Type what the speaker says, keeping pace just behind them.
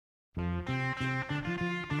What's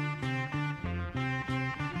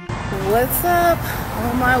up?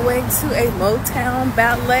 On my way to a Motown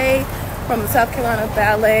Ballet from the South Carolina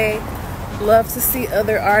Ballet. Love to see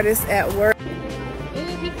other artists at work.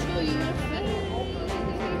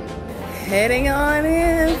 Heading on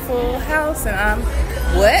in, full house, and I'm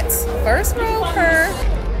wet. First row per.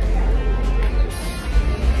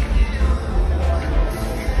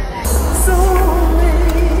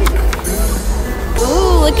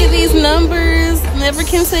 Ooh, look at these numbers. Never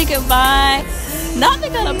can say goodbye. Now they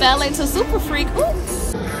got a ballet to Super Freak. Ooh.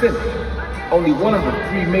 Only one of the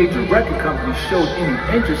 3 major record companies showed any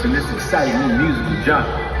interest in this exciting new musical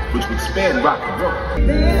genre, which would span rock and roll.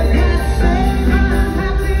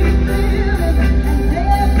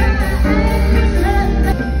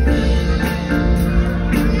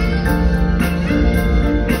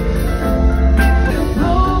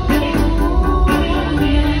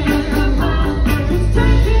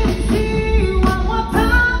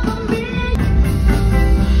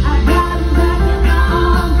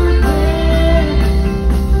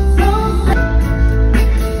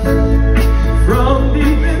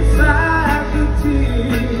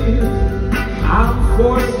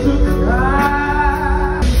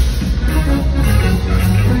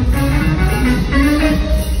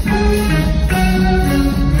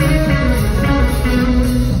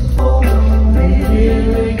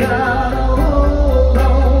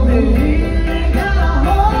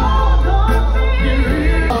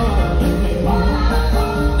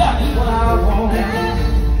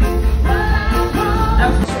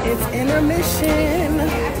 Intermission.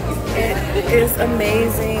 It is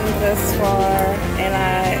amazing thus far,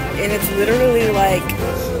 and it's literally like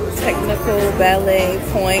technical ballet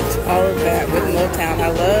point, all of that with Motown. I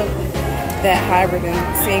love that hybrid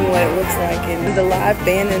and seeing what it looks like, and the live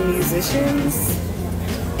band and musicians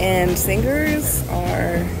and singers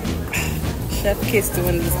are chef kiss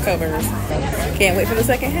doing these covers. Can't wait for the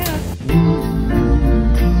second half.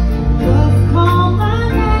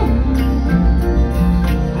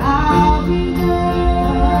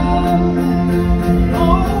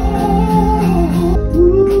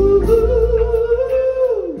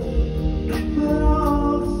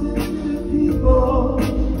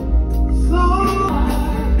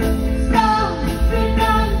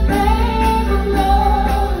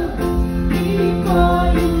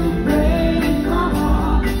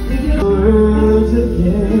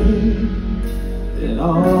 And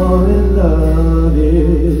all in love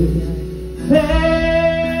is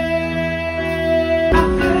I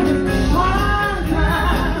said it one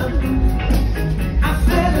time. I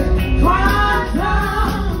said it one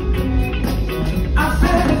time. I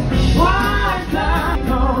said it one time.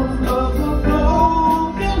 Because of the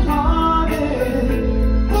broken hearted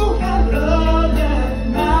who had loved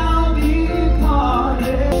and now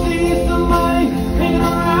departed. See somebody hanging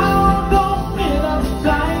around, don't end up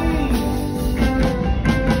dying.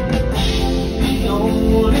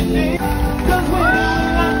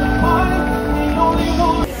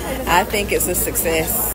 I think it's a success.